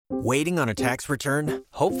Waiting on a tax return?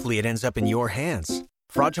 Hopefully it ends up in your hands.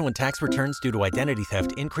 Fraudulent tax returns due to identity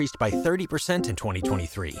theft increased by 30% in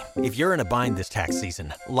 2023. If you're in a bind this tax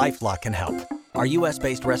season, LifeLock can help. Our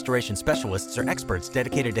U.S.-based restoration specialists are experts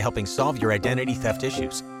dedicated to helping solve your identity theft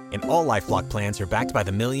issues. And all LifeLock plans are backed by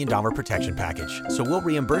the $1 Million Protection Package. So we'll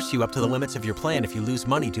reimburse you up to the limits of your plan if you lose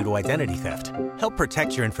money due to identity theft. Help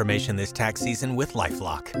protect your information this tax season with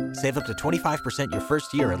LifeLock. Save up to 25% your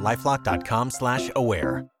first year at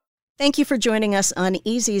LifeLock.com/aware. Thank you for joining us on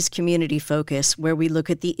Easy's Community Focus, where we look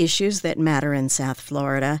at the issues that matter in South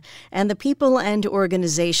Florida and the people and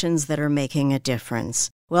organizations that are making a difference.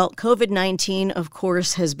 Well, COVID-19, of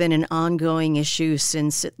course, has been an ongoing issue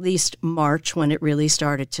since at least March when it really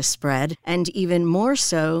started to spread, and even more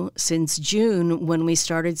so since June when we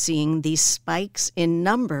started seeing these spikes in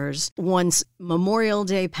numbers once Memorial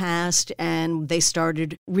Day passed and they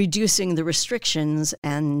started reducing the restrictions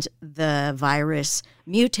and the virus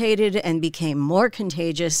mutated and became more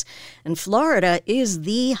contagious. And Florida is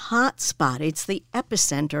the hot spot. It's the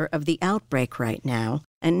epicenter of the outbreak right now.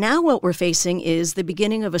 And now what we're facing is the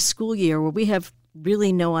beginning of a school year where we have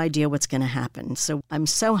really no idea what's going to happen. So I'm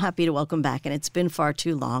so happy to welcome back, and it's been far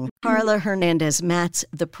too long, Karla Hernandez Mats,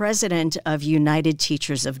 the president of United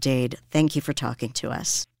Teachers of Dade. Thank you for talking to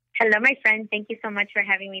us. Hello, my friend. Thank you so much for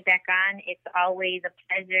having me back on. It's always a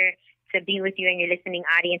pleasure to be with you and your listening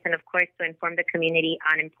audience, and of course to inform the community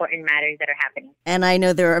on important matters that are happening. And I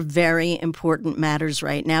know there are very important matters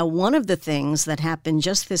right now. One of the things that happened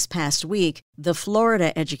just this past week, the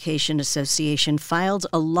Florida Education Association filed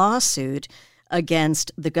a lawsuit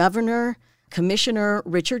against the governor, Commissioner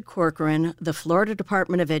Richard Corcoran, the Florida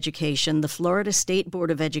Department of Education, the Florida State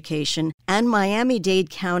Board of Education, and Miami-Dade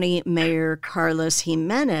County Mayor Carlos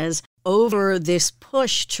Jimenez over this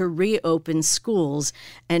push to reopen schools.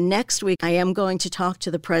 And next week, I am going to talk to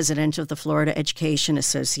the president of the Florida Education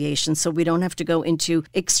Association, so we don't have to go into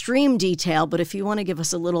extreme detail, but if you want to give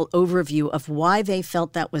us a little overview of why they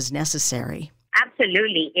felt that was necessary.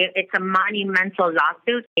 Absolutely. It's a monumental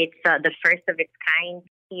lawsuit. It's the first of its kind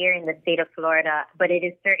here in the state of Florida, but it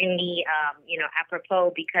is certainly,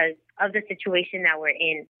 apropos because of the situation that we're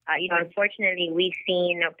in. Unfortunately, we've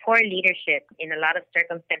seen poor leadership in a lot of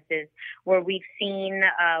circumstances where we've seen,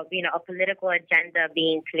 a political agenda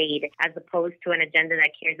being played as opposed to an agenda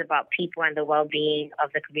that cares about people and the well-being of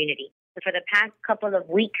the community. So for the past couple of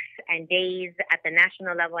weeks and days at the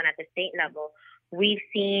national level and at the state level, we've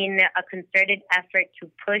seen a concerted effort to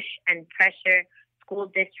push and pressure school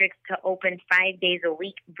districts to open 5 days a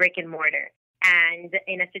week, brick and mortar. And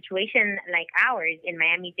in a situation like ours in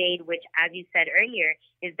Miami-Dade, which, as you said earlier,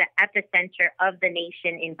 is the epicenter of the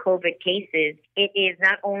nation in COVID cases, it is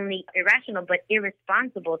not only irrational but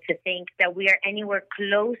irresponsible to think that we are anywhere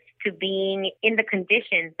close to being in the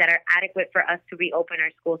conditions that are adequate for us to reopen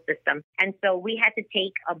our school system. And so we had to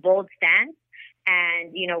take a bold stance.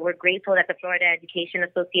 And, we're grateful that the Florida Education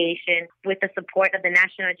Association, with the support of the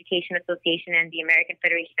National Education Association and the American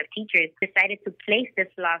Federation of Teachers, decided to place this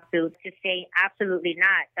lawsuit to say absolutely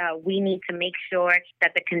not. We need to make sure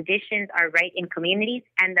that the conditions are right in communities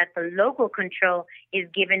and that the local control is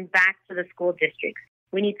given back to the school districts.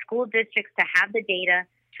 We need school districts to have the data,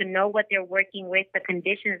 to know what they're working with, the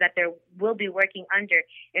conditions that they will be working under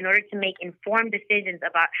in order to make informed decisions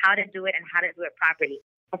about how to do it and how to do it properly.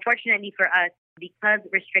 Unfortunately for us, because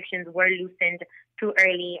restrictions were loosened too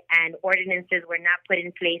early and ordinances were not put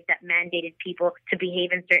in place that mandated people to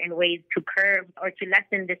behave in certain ways to curb or to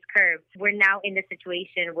lessen this curve, we're now in the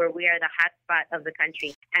situation where we are the hot spot of the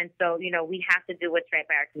country. And so, we have to do what's right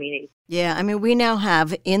by our community. Yeah, we now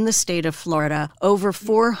have in the state of Florida over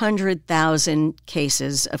 400,000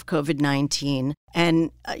 cases of COVID-19.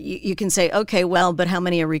 And you can say, okay, well, but how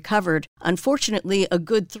many are recovered? Unfortunately, a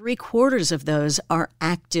good 3/4 of those are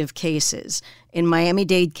active cases. In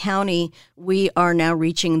Miami-Dade County, we are now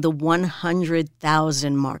reaching the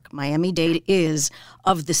 100,000 mark. Miami-Dade is,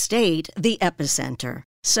 of the state, the epicenter.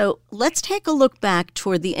 So let's take a look back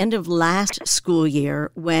toward the end of last school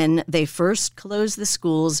year when they first closed the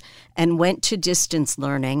schools and went to distance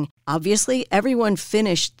learning. Obviously, everyone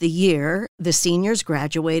finished the year. The seniors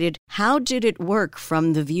graduated. How did it work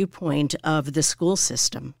from the viewpoint of the school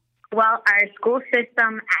system? Well, our school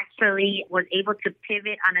system actually was able to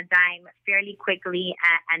pivot on a dime fairly quickly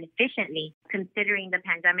and efficiently, considering the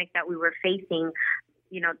pandemic that we were facing.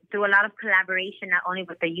 Through a lot of collaboration, not only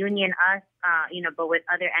with the union, us, but with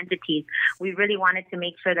other entities, we really wanted to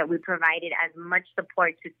make sure that we provided as much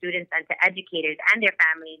support to students and to educators and their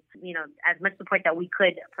families, as much support that we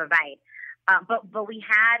could provide. But we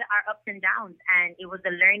had our ups and downs, and it was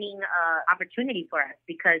a learning opportunity for us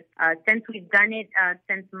because since we've done it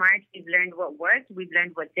since March, we've learned what worked, we've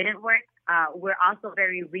learned what didn't work. We're also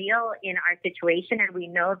very real in our situation, and we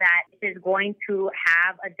know that this is going to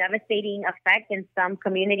have a devastating effect in some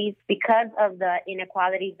communities because of the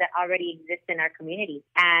inequalities that already exist in our community.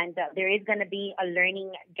 And there is going to be a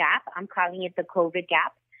learning gap. I'm calling it the COVID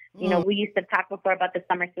gap. You know, we used to talk before about the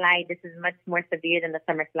summer slide. This is much more severe than the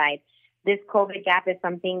summer slide. This COVID gap is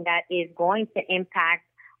something that is going to impact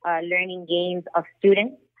learning gains of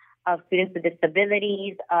students with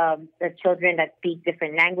disabilities, the children that speak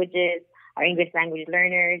different languages, our English language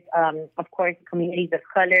learners, of course, communities of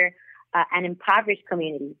color, and impoverished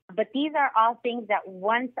communities. But these are all things that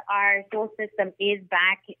once our school system is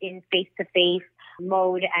back in face-to-face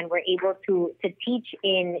mode and we're able to teach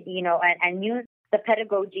in, and use the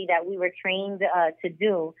pedagogy that we were trained to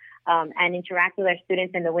do and interact with our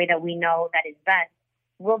students in the way that we know that is best,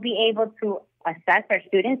 we'll be able to assess our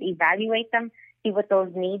students, evaluate them, see what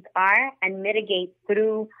those needs are, and mitigate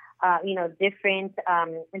through, different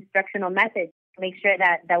instructional methods to make sure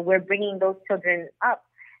that we're bringing those children up.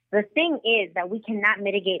 The thing is that we cannot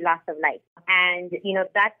mitigate loss of life. And,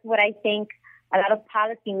 that's what I think a lot of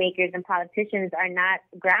policymakers and politicians are not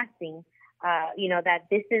grasping. That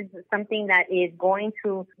this is something that is going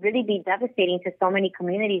to really be devastating to so many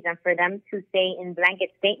communities. And for them to say in blanket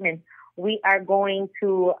statements, we are going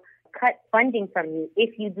to cut funding from you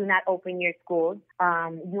if you do not open your schools.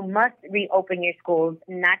 You must reopen your schools,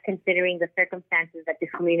 not considering the circumstances that the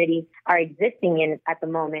communities are existing in at the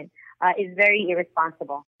moment, is very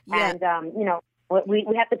irresponsible. Yeah. And, we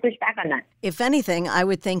have to push back on that. If anything, I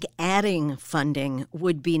would think adding funding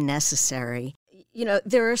would be necessary.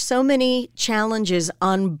 There are so many challenges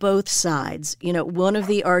on both sides. One of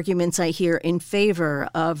the arguments I hear in favor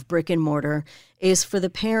of brick and mortar is for the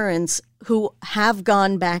parents who have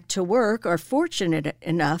gone back to work, are fortunate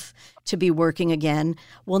enough to be working again.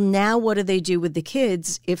 Well, now what do they do with the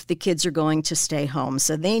kids if the kids are going to stay home?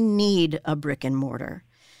 So they need a brick and mortar.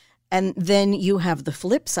 And then you have the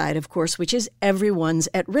flip side, of course, which is everyone's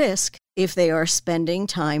at risk if they are spending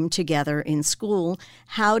time together in school.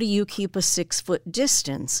 How do you keep a 6-foot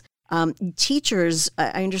distance? Teachers,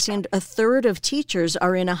 I understand a third of teachers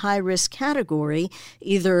are in a high-risk category,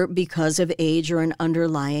 either because of age or an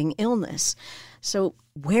underlying illness. So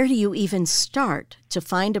where do you even start to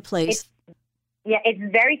find a place? It's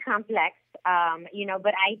very complex,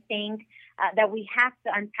 but I think that we have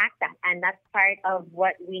to unpack that. And that's part of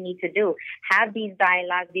what we need to do. Have these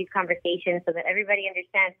dialogues, these conversations so that everybody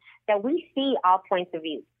understands that we see all points of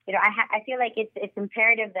view. I feel like it's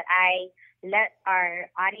imperative that I let our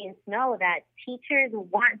audience know that teachers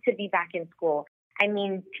want to be back in school. I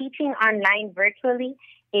mean, teaching online virtually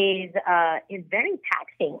is very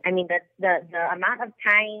taxing. I mean, the amount of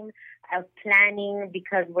time of planning,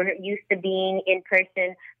 because we're used to being in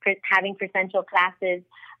person, having presential classes,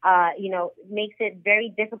 makes it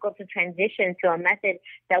very difficult to transition to a method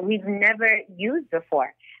that we've never used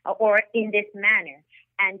before or in this manner.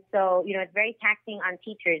 And so, it's very taxing on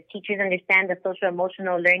teachers. Teachers understand the social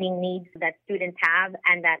emotional learning needs that students have,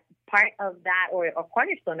 and that part of that or a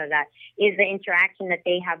cornerstone of that is the interaction that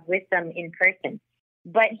they have with them in person.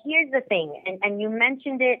 But here's the thing, and you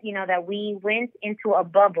mentioned it, that we went into a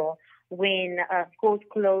bubble when schools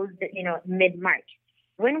closed, mid-March.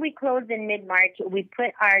 When we closed in mid-March, we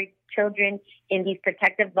put our children in these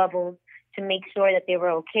protective bubbles to make sure that they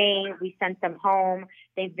were okay. We sent them home.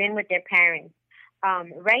 They've been with their parents.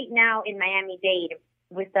 Right now in Miami-Dade,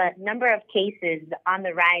 with the number of cases on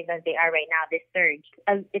the rise as they are right now, this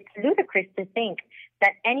surge, it's ludicrous to think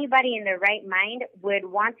that anybody in their right mind would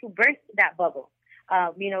want to burst that bubble,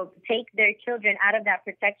 take their children out of that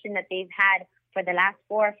protection that they've had for the last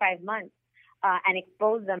 4 or 5 months and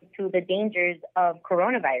expose them to the dangers of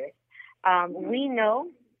coronavirus. We know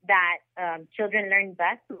that children learn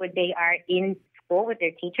best when they are in school with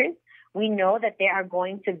their teachers. We know that there are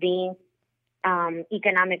going to be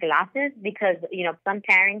economic losses because, some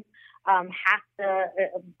parents have to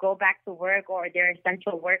go back to work or they're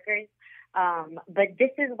essential workers. But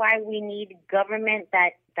this is why we need government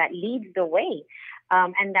that leads the way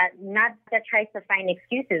and that tries to find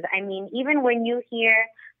excuses. I mean, even when you hear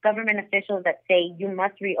government officials that say you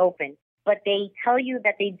must reopen, but they tell you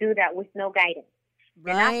that they do that with no guidance.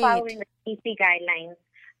 They're not following the CDC guidelines.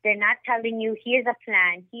 They're not telling you, here's a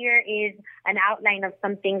plan, here is an outline of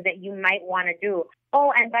some things that you might want to do.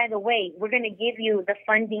 Oh, and by the way, we're going to give you the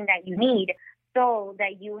funding that you need so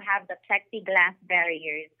that you have the plexiglass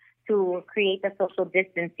barriers to create the social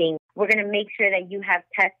distancing. We're going to make sure that you have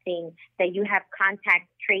testing, that you have contact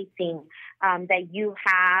tracing, that you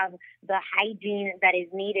have the hygiene that is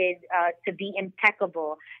needed to be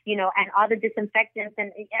impeccable, and all the disinfectants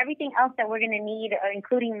and everything else that we're going to need,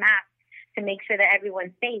 including masks, to make sure that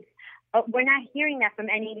everyone's safe. We're not hearing that from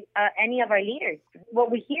any of our leaders.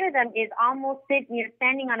 What we hear them is almost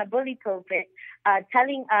standing on a bully pulpit,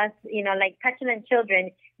 telling us, like petulant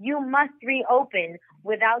children, you must reopen,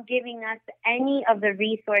 without giving us any of the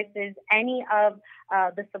resources, any of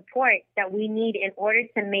the support that we need in order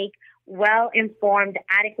to make well-informed,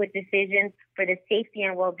 adequate decisions for the safety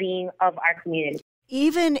and well-being of our community.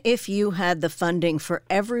 Even if you had the funding for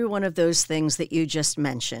every one of those things that you just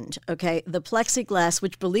mentioned, okay, the plexiglass,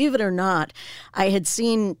 which, believe it or not, I had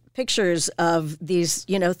seen pictures of these,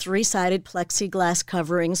 three-sided plexiglass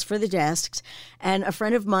coverings for the desks, and a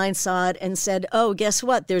friend of mine saw it and said, oh, guess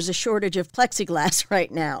what? There's a shortage of plexiglass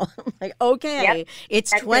right now. I'm like, okay, yep.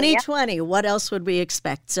 It's 2020. Yep. What else would we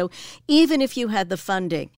expect? So even if you had the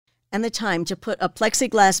funding and the time to put a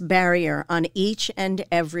plexiglass barrier on each and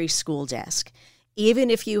every school desk, even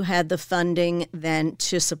if you had the funding then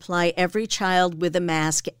to supply every child with a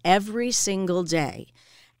mask every single day,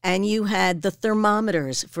 and you had the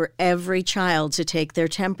thermometers for every child to take their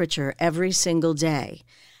temperature every single day,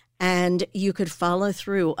 and you could follow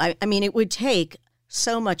through, I mean, it would take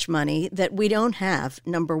so much money that we don't have,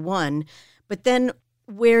 number one, but then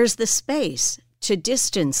where's the space to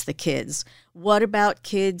distance the kids? What about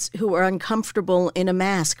kids who are uncomfortable in a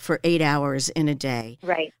mask for 8 hours in a day?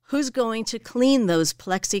 Right. Who's going to clean those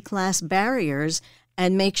plexiglass barriers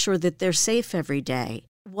and make sure that they're safe every day?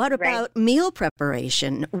 What about meal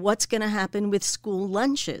preparation? What's going to happen with school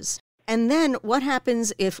lunches? And then what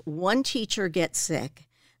happens if one teacher gets sick?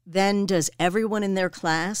 Then does everyone in their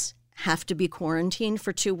class have to be quarantined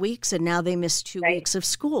for 2 weeks, and now they miss 2 weeks of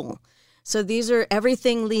school? So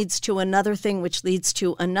everything leads to another thing, which leads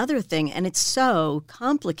to another thing, and it's so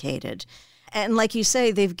complicated. And like you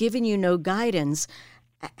say, they've given you no guidance.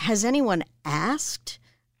 Has anyone asked,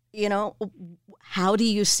 how do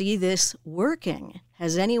you see this working?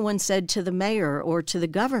 Has anyone said to the mayor or to the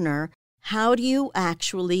governor, how do you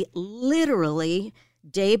actually, literally,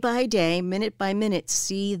 day by day, minute by minute,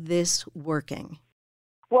 see this working?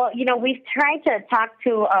 Well, we've tried to talk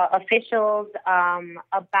to officials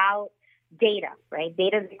about data, right?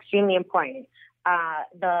 Data is extremely important.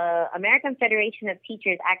 The American Federation of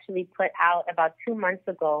Teachers actually put out about 2 months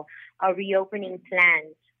ago a reopening plan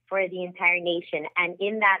for the entire nation. And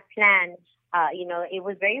in that plan, it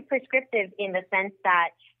was very prescriptive in the sense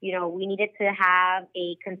that, we needed to have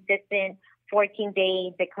a consistent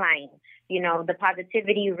 14-day decline. The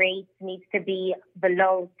positivity rate needs to be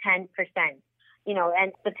below 10%,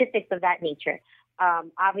 and statistics of that nature.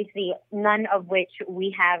 Obviously, none of which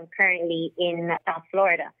we have currently in South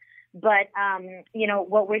Florida. But,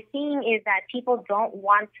 what we're seeing is that people don't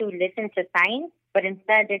want to listen to science, but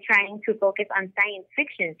instead they're trying to focus on science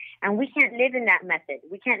fiction. And we can't live in that method.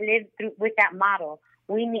 We can't live with that model.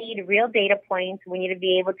 We need real data points. We need to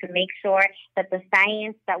be able to make sure that the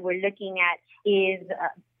science that we're looking at is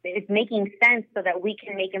making sense so that we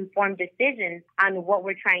can make informed decisions on what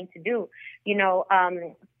we're trying to do.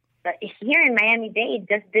 Here in Miami-Dade,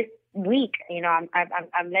 just this week,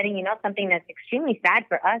 I'm letting you know something that's extremely sad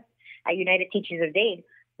for us at United Teachers of Dade.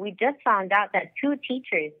 We just found out that 2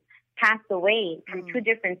 teachers passed away from 2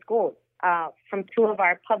 different schools, from 2 of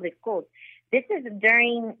our public schools. This is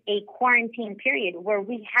during a quarantine period where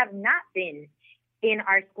we have not been in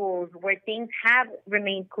our schools, where things have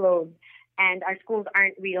remained closed and our schools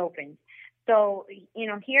aren't reopened. So,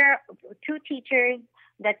 here, 2 teachers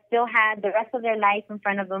that still had the rest of their life in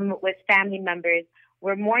front of them with family members.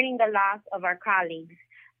 We're mourning the loss of our colleagues.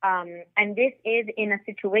 And this is in a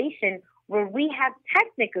situation where we have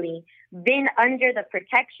technically been under the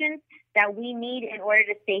protection that we need in order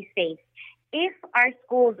to stay safe. If our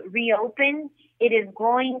schools reopen, it is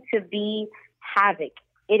going to be havoc.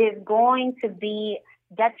 It is going to be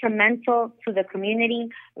detrimental to the community.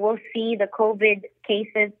 We'll see the COVID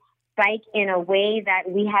cases spike in a way that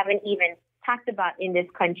we haven't even talked about in this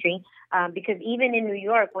country, because even in New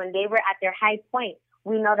York, when they were at their high point,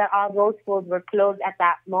 we know that all those schools were closed at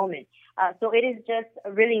that moment. So it is just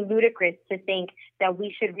really ludicrous to think that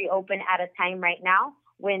we should reopen at a time right now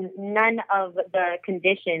when none of the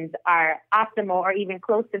conditions are optimal or even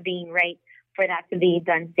close to being right for that to be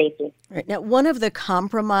done safely. Right. Now, one of the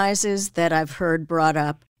compromises that I've heard brought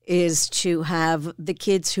up is to have the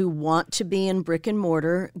kids who want to be in brick and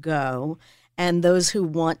mortar go, and those who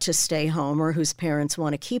want to stay home or whose parents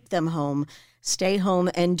want to keep them home, stay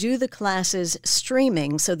home and do the classes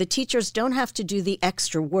streaming so the teachers don't have to do the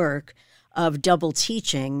extra work of double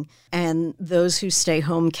teaching and those who stay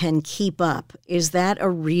home can keep up. Is that a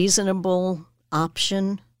reasonable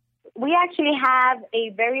option? We actually have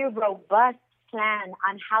a very robust plan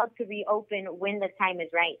on how to reopen when the time is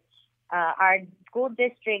right. Our school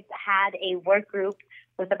district had a work group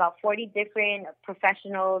with about 40 different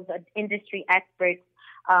professionals, industry experts,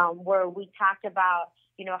 where we talked about,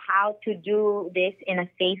 how to do this in a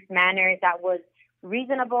safe manner that was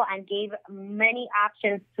reasonable and gave many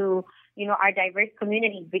options to, our diverse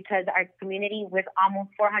community, because our community with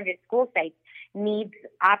almost 400 school sites needs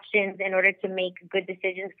options in order to make good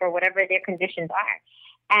decisions for whatever their conditions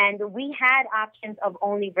are. And we had options of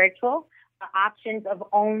only virtual, options of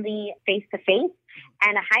only face-to-face,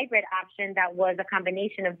 and a hybrid option that was a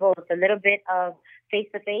combination of both, a little bit of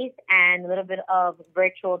face-to-face and a little bit of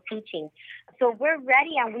virtual teaching. So we're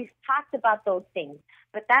ready, and we've talked about those things,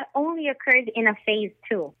 but that only occurred in a phase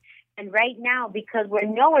 2. And right now, because we're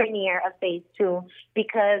nowhere near a phase 2,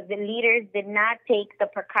 because the leaders did not take the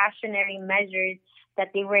precautionary measures that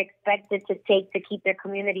they were expected to take to keep their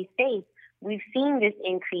community safe, we've seen this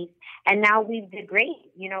increase, and now we've degraded.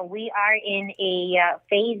 We are in a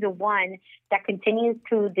phase 1 that continues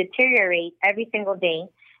to deteriorate every single day.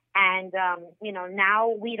 And, now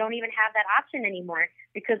we don't even have that option anymore,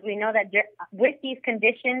 because we know that with these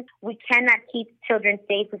conditions, we cannot keep children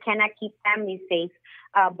safe. We cannot keep families safe.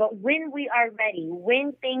 But when we are ready,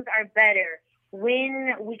 when things are better,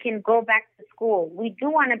 when we can go back to school, we do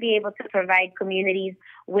want to be able to provide communities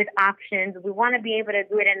with options. We want to be able to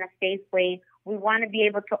do it in a safe way. We want to be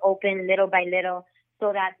able to open little by little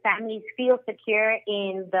so that families feel secure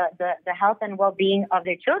in the health and well-being of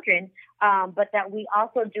their children, but that we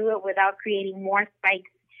also do it without creating more spikes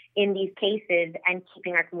in these cases and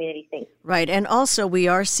keeping our community safe. Right. And also we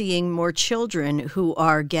are seeing more children who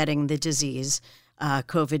are getting the disease,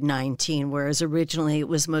 COVID-19, whereas originally it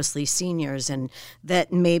was mostly seniors, and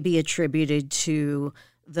that may be attributed to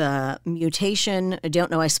the mutation. I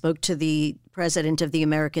don't know. I spoke to the president of the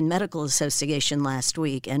American Medical Association last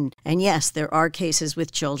week, and yes, there are cases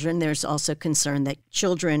with children. There's also concern that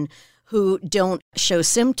children who don't show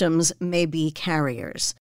symptoms may be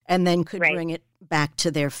carriers and then could bring it back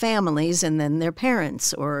to their families, and then their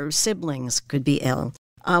parents or siblings could be ill.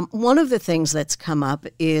 One of the things that's come up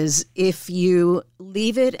is if you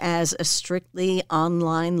leave it as a strictly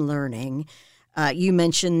online learning, you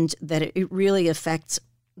mentioned that it really affects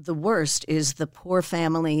the worst is the poor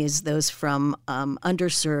families, those from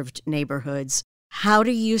underserved neighborhoods. How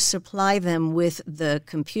do you supply them with the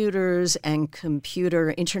computers and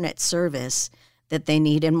computer internet service that they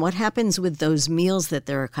need? And what happens with those meals that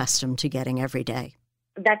they're accustomed to getting every day?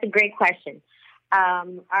 That's a great question.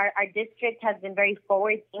 Our district has been very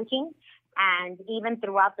forward-thinking, and even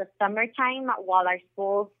throughout the summertime, while our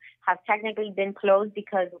schools have technically been closed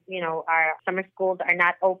because, our summer schools are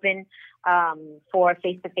not open for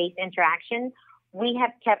face-to-face interaction, we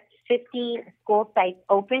have kept 50 school sites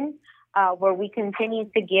open where we continue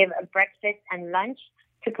to give breakfast and lunch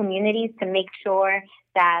to communities to make sure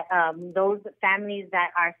that those families that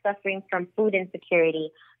are suffering from food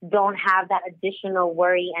insecurity don't have that additional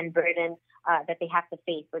worry and burden that they have to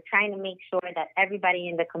face. We're trying to make sure that everybody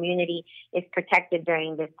in the community is protected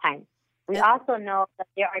during this time. We also know that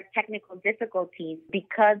there are technical difficulties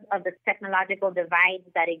because of the technological divides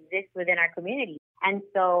that exist within our community. And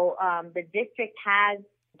so the district has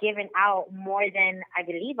given out more than, I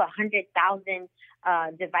believe, 100,000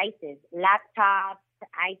 devices, laptops,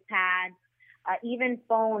 iPads, even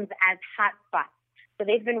phones as hotspots. So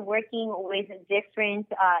they've been working with different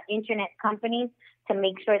internet companies to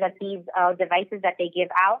make sure that these devices that they give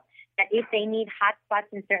out, that if they need hotspots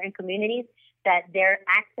in certain communities, that there's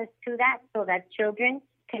access to that so that children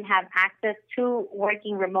can have access to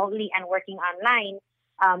working remotely and working online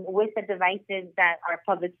with the devices that our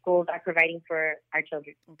public schools are providing for our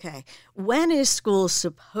children. Okay. When is school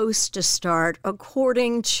supposed to start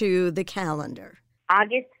according to the calendar?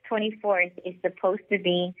 August 24th is supposed to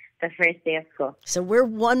be the first day of school. So we're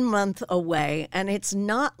 1 month away, and it's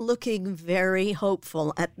not looking very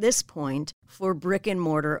hopeful at this point for Brick and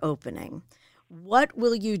Mortar opening. What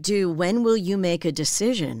will you do? When will you make a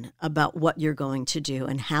decision about what you're going to do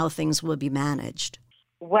and how things will be managed?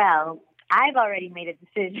 Well, I've already made a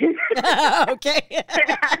decision. Okay.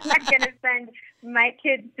 I'm not going to send my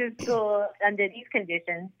kids to school under these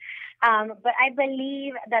conditions. But I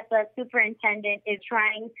believe that the superintendent is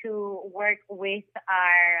trying to work with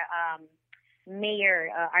our mayor,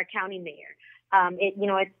 our county mayor.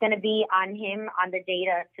 It's going to be on him, on the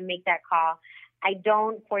data, to make that call. I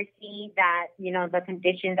don't foresee that, the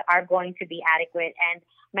conditions are going to be adequate. And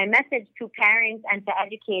my message to parents and to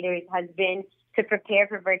educators has been to prepare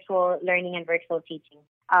for virtual learning and virtual teaching.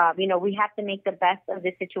 We have to make the best of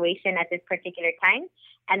the situation at this particular time.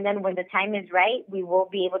 And then when the time is right, we will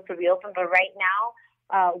be able to reopen. But right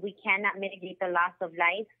now, we cannot mitigate the loss of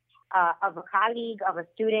life of a colleague, of a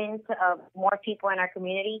student, of more people in our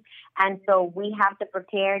community. And so we have to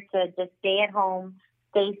prepare to just stay at home,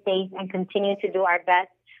 stay safe, and continue to do our best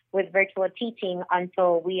with virtual teaching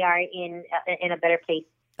until we are in a better place.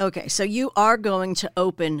 Okay, so you are going to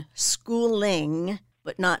open schooling,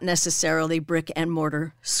 but not necessarily brick and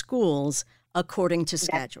mortar schools according to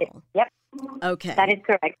schedule. Yep. Okay. That is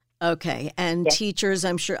correct. Okay, and yes.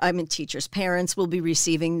 Teachers, parents will be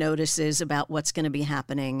receiving notices about what's going to be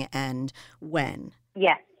happening and when.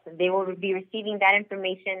 Yes, they will be receiving that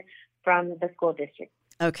information from the school district.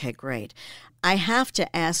 Okay, great. I have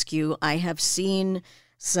to ask you, I have seen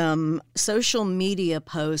some social media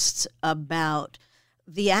posts about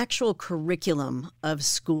the actual curriculum of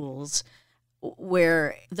schools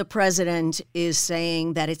where the president is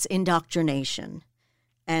saying that it's indoctrination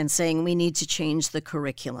and saying we need to change the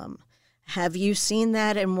curriculum. Have you seen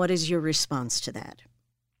that, and what is your response to that?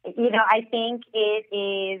 I think it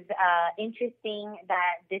is interesting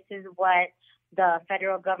that this is what the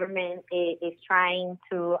federal government is trying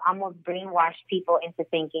to almost brainwash people into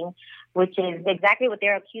thinking, which is exactly what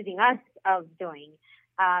they're accusing us of doing.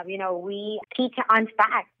 We teach on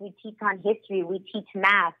facts, we teach on history, we teach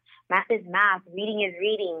math. Math is math, reading is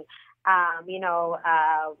reading.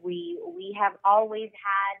 We have always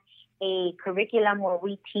had a curriculum where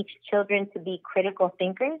we teach children to be critical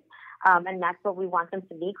thinkers, and that's what we want them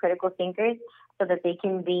to be, critical thinkers, so that they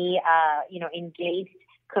can be, engaged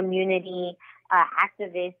community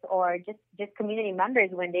activists or just community members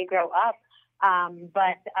when they grow up.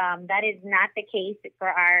 But that is not the case for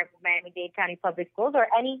our Miami-Dade County Public Schools or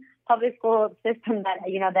any public school system that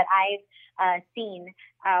I've seen.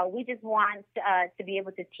 We just want to be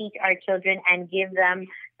able to teach our children and give them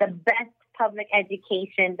the best public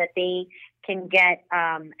education that they can get,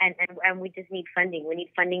 and we just need funding. We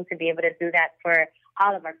need funding to be able to do that for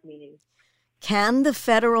all of our communities. Can the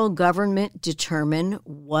federal government determine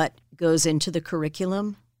what goes into the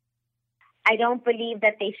curriculum? I don't believe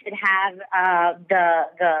that they should have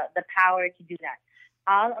the power to do that.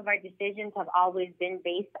 All of our decisions have always been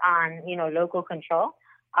based on, local control.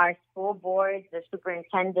 Our school boards, the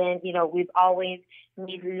superintendent, we've always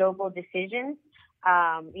made local decisions,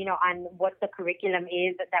 on what the curriculum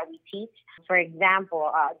is that we teach. For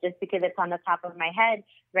example, just because it's on the top of my head,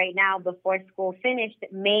 right now, before school finished,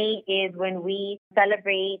 May is when we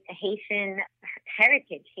celebrate Haitian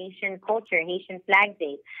heritage, Haitian culture, Haitian Flag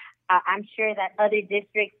Day. I'm sure that other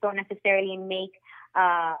districts don't necessarily make,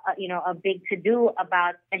 a big to-do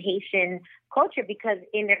about the Haitian culture because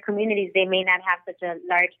in their communities, they may not have such a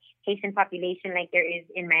large Haitian population like there is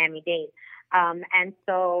in Miami-Dade. And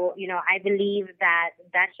so, I believe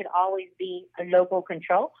that should always be a local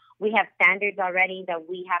control. We have standards already that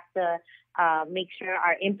we have to make sure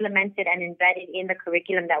are implemented and embedded in the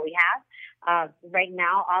curriculum that we have. Right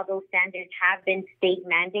now, all those standards have been state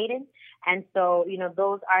mandated. And so,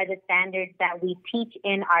 those are the standards that we teach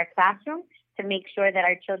in our classroom to make sure that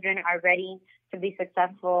our children are ready to be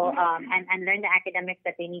successful and learn the academics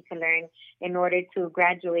that they need to learn in order to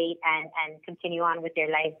graduate and continue on with their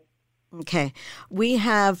life. Okay. We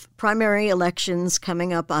have primary elections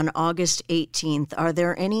coming up on August 18th. Are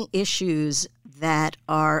there any issues that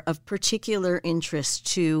are of particular interest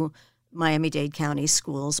to Miami-Dade County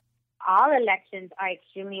schools? All elections are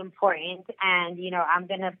extremely important, and, I'm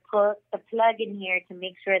going to put the plug in here to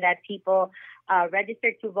make sure that people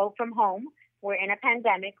register to vote from home. We're in a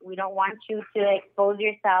pandemic. We don't want you to expose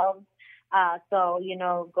yourselves. So,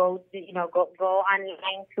 go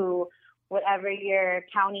online to whatever your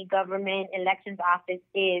county government elections office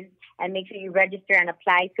is and make sure you register and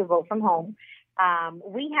apply to vote from home.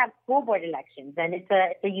 We have school board elections, and it's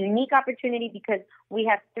a unique opportunity because we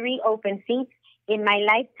have 3 open seats. In my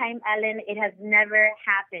lifetime, Ellen, it has never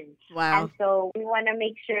happened. Wow. And so we want to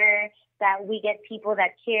make sure that we get people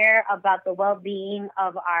that care about the well-being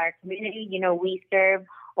of our community. We serve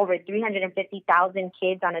over 350,000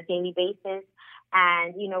 kids on a daily basis.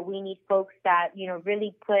 And, we need folks that,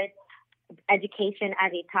 really put education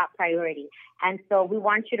as a top priority. And so we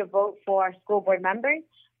want you to vote for school board members.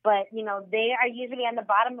 But, they are usually on the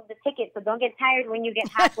bottom of the ticket, so don't get tired when you get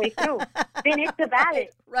halfway through. Finish the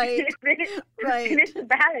ballot. Right. Finish the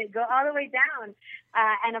ballot. Go all the way down.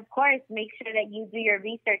 And, of course, make sure that you do your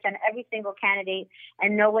research on every single candidate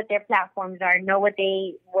and know what their platforms are, know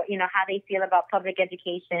how they feel about public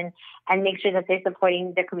education, and make sure that they're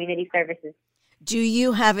supporting their community services. Do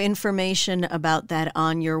you have information about that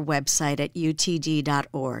on your website at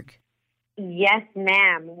utd.org? Yes,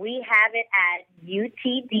 ma'am. We have it at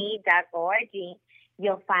utd.org.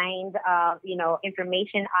 You'll find,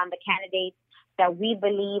 information on the candidates that we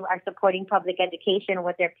believe are supporting public education,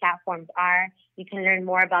 what their platforms are. You can learn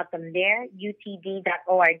more about them there,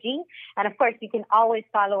 utd.org. And of course, you can always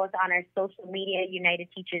follow us on our social media, United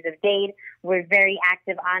Teachers of Dade. We're very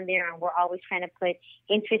active on there, and we're always trying to put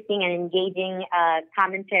interesting and engaging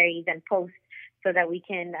commentaries and posts so that we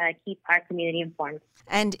can keep our community informed.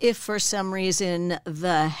 And if for some reason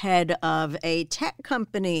the head of a tech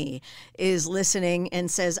company is listening and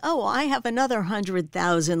says, oh, I have another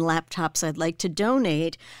 100,000 laptops I'd like to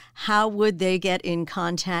donate, how would they get in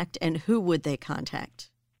contact and who would they contact?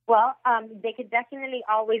 Well, they could definitely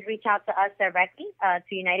always reach out to us directly,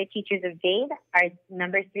 to United Teachers of Dade. Our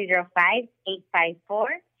number is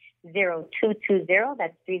 305-854-0220.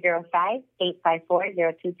 That's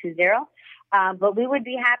 305-854-0220. But we would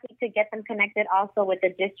be happy to get them connected also with the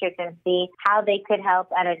district and see how they could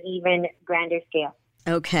help at an even grander scale.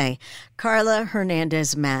 Okay. Karla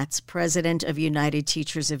Hernandez Mats, President of United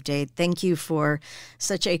Teachers of Dade, thank you for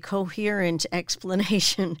such a coherent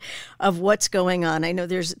explanation of what's going on. I know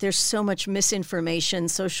there's so much misinformation.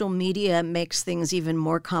 Social media makes things even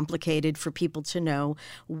more complicated for people to know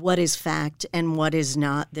what is fact and what is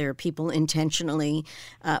not. There are people intentionally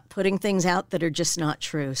putting things out that are just not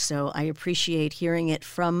true. So I appreciate hearing it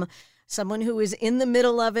from someone who is in the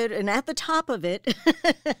middle of it and at the top of it.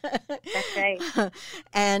 That's right.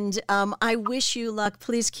 And I wish you luck.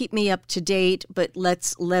 Please keep me up to date, but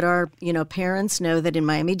let's let our parents know that in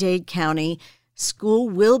Miami-Dade County, school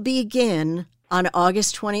will begin on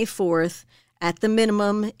August 24th. At the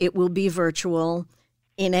minimum, it will be virtual.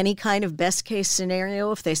 In any kind of best case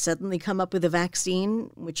scenario, if they suddenly come up with a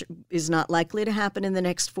vaccine, which is not likely to happen in the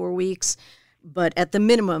next 4 weeks, but at the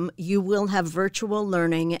minimum, you will have virtual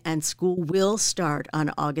learning and school will start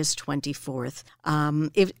on August 24th.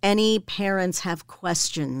 If any parents have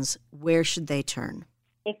questions, where should they turn?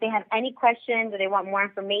 If they have any questions or they want more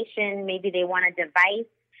information, maybe they want a device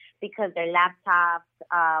because their laptops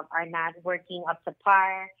are not working up to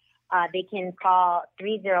par, they can call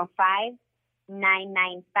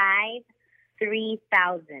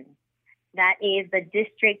 305-995-3000. That is the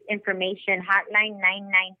district information hotline,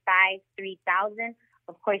 995-3000.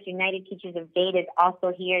 Of course, United Teachers of Dade is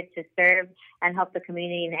also here to serve and help the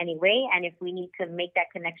community in any way. And if we need to make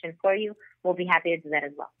that connection for you, we'll be happy to do that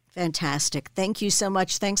as well. Fantastic. Thank you so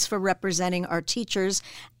much. Thanks for representing our teachers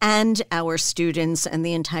and our students and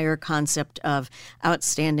the entire concept of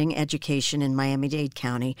outstanding education in Miami-Dade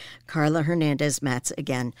County. Karla Hernandez Mats,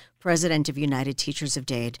 again, President of United Teachers of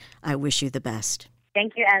Dade. I wish you the best.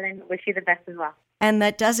 Thank you, Ellen. Wish you the best as well. And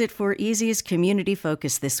that does it for Easy's Community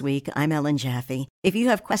Focus this week. I'm Ellen Jaffe. If you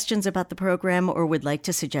have questions about the program or would like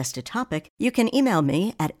to suggest a topic, you can email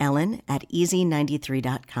me at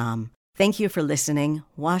ellen@easy93.com. Thank you for listening.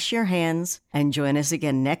 Wash your hands and join us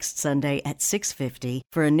again next Sunday at 6:50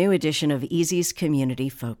 for a new edition of Easy's Community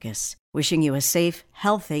Focus. Wishing you a safe,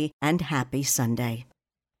 healthy, and happy Sunday.